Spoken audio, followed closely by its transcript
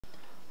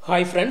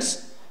Hi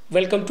friends,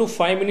 welcome to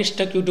 5 Minutes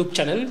Tech YouTube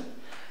channel.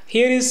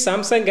 Here is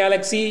Samsung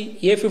Galaxy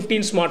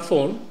A15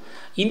 smartphone.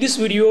 In this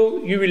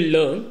video, you will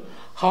learn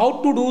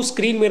how to do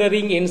screen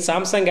mirroring in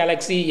Samsung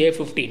Galaxy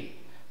A15.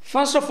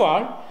 First of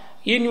all,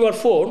 in your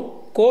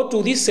phone, go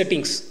to the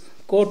settings.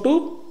 Go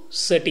to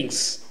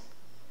settings.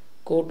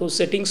 Go to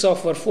settings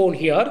of your phone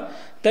here.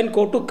 Then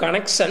go to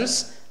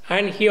connections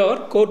and here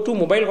go to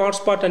mobile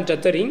hotspot and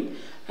tethering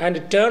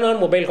and turn on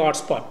mobile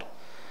hotspot.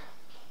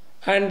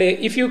 And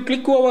if you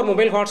click over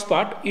mobile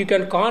hotspot, you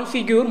can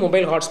configure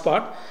mobile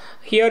hotspot.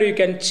 Here you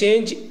can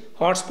change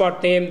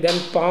hotspot name, then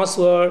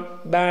password,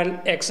 band,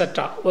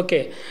 etc.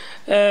 Okay.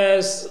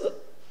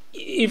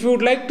 If you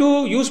would like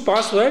to use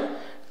password,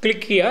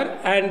 click here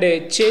and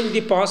change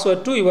the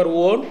password to your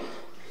own.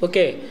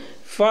 Okay.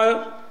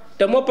 For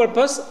demo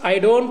purpose, I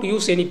don't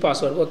use any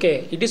password.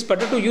 Okay. It is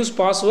better to use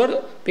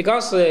password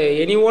because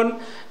anyone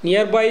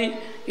nearby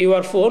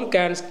your phone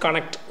can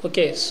connect.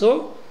 Okay.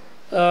 So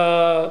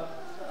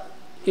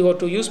you have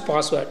to use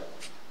password.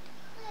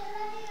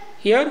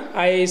 Here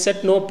I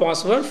set no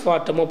password for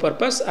demo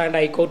purpose and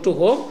I go to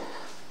home.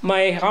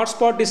 My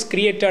hotspot is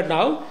created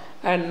now,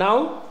 and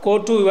now go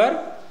to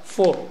your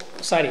phone.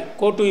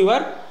 Go to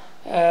your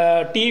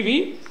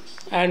TV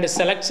and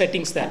select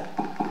settings there.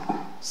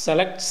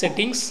 Select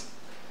settings.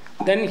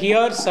 Then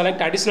here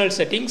select additional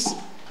settings.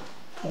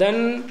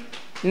 Then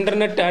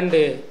internet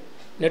and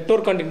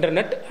network and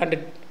internet,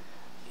 and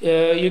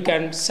you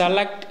can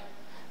select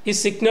the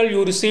signal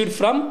you received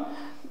from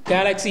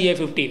Galaxy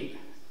A15.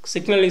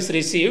 Signal is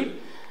received,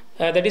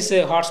 that is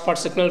a hotspot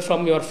signal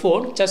from your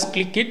phone. Just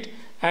click it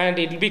and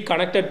it will be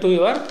connected to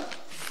your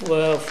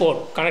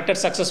phone, connected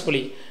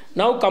successfully.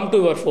 Now come to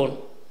your phone.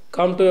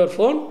 Come to your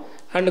phone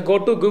and go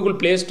to Google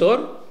Play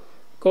Store.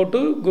 Go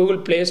to Google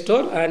Play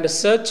Store and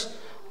search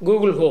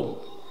Google Home.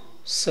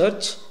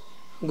 Search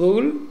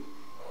Google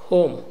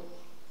Home.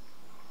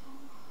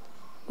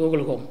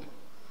 Google Home.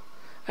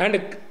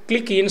 And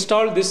click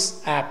install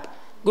this app,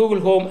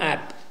 Google Home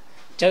app.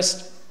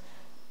 Just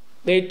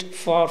wait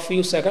for a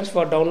few seconds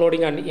for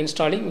downloading and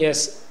installing.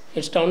 Yes,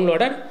 it's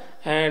downloaded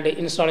and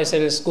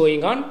installation is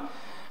going on.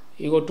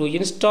 You go to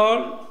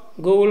install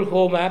Google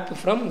Home app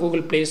from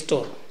Google Play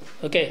Store.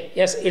 Okay,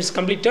 yes, it's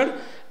completed.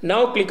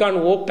 Now click on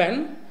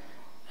open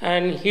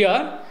and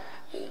here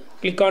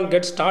click on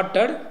get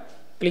started.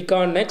 Click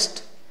on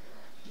next,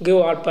 give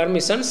all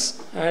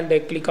permissions and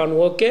click on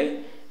OK.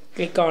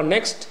 Click on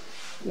next,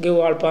 give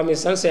all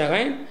permissions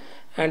again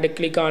and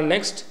click on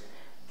next.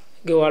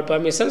 Give all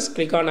permissions,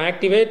 click on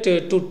activate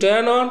to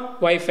turn on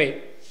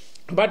Wi-Fi,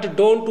 but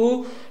don't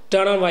do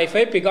turn on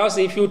Wi-Fi, because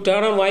if you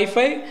turn on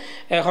Wi-Fi,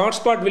 a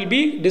hotspot will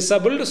be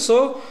disabled,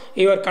 so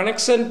your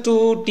connection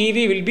to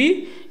TV will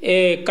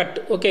be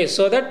cut. Okay,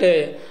 so that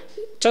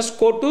just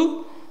go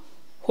to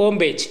home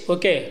page.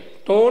 Okay,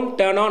 don't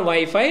turn on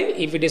Wi-Fi.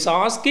 If it is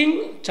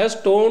asking,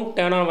 just don't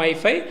turn on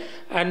Wi-Fi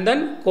and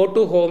then go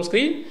to home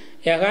screen.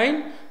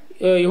 Again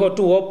you have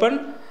to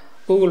open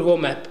Google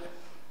Home app.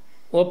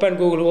 Open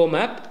Google Home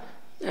app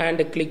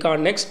and click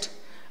on next,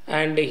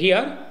 and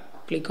here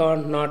click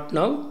on not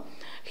now.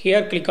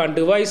 Here click on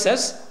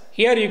devices.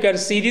 Here you can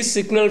see the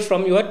signal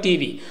from your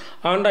TV.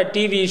 On the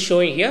TV is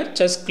showing here.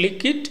 Just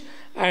click it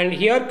and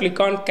here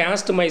click on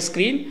cast my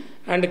screen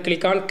and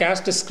click on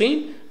cast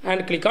screen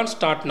and click on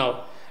start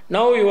now.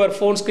 Now your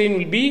phone screen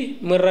will be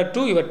mirrored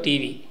to your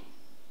TV.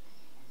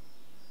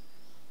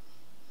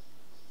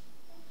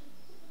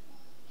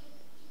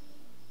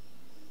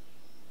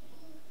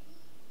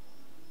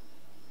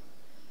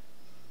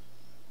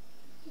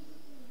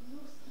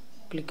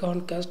 Click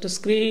on cast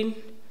screen.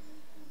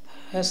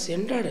 Has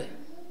entered.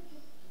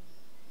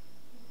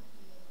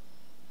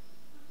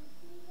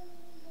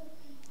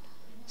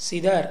 See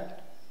there.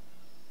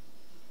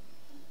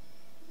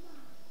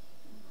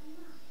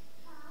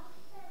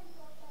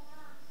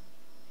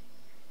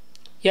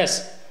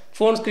 Yes,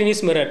 phone screen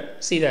is mirrored.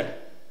 See there.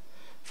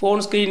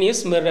 Phone screen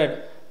is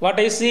mirrored. What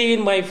I see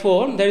in my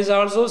phone, there is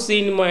also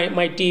seen in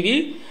my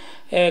TV.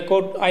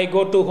 I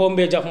go to home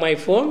page of my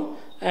phone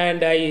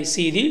and I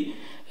see the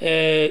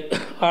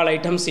all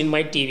items in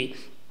my TV.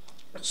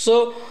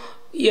 So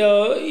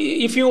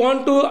if you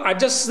want to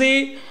adjust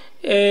the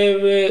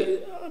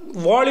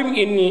volume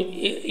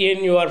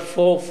in your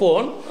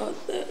phone,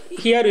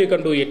 here you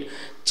can do it.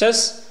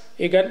 Just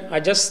you can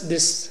adjust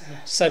this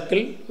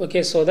circle.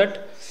 Okay, so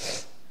that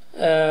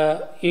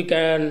you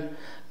can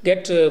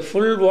get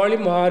full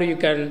volume, or you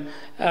can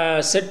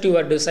set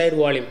your desired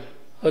volume.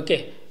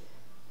 Okay,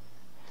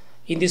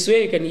 in this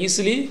way you can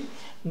easily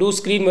do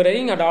screen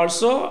mirroring and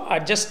also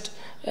adjust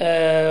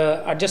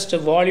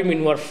volume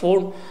in your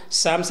phone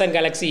Samsung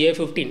Galaxy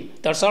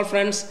A15. That's all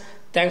friends.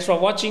 Thanks for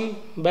watching.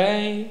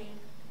 Bye.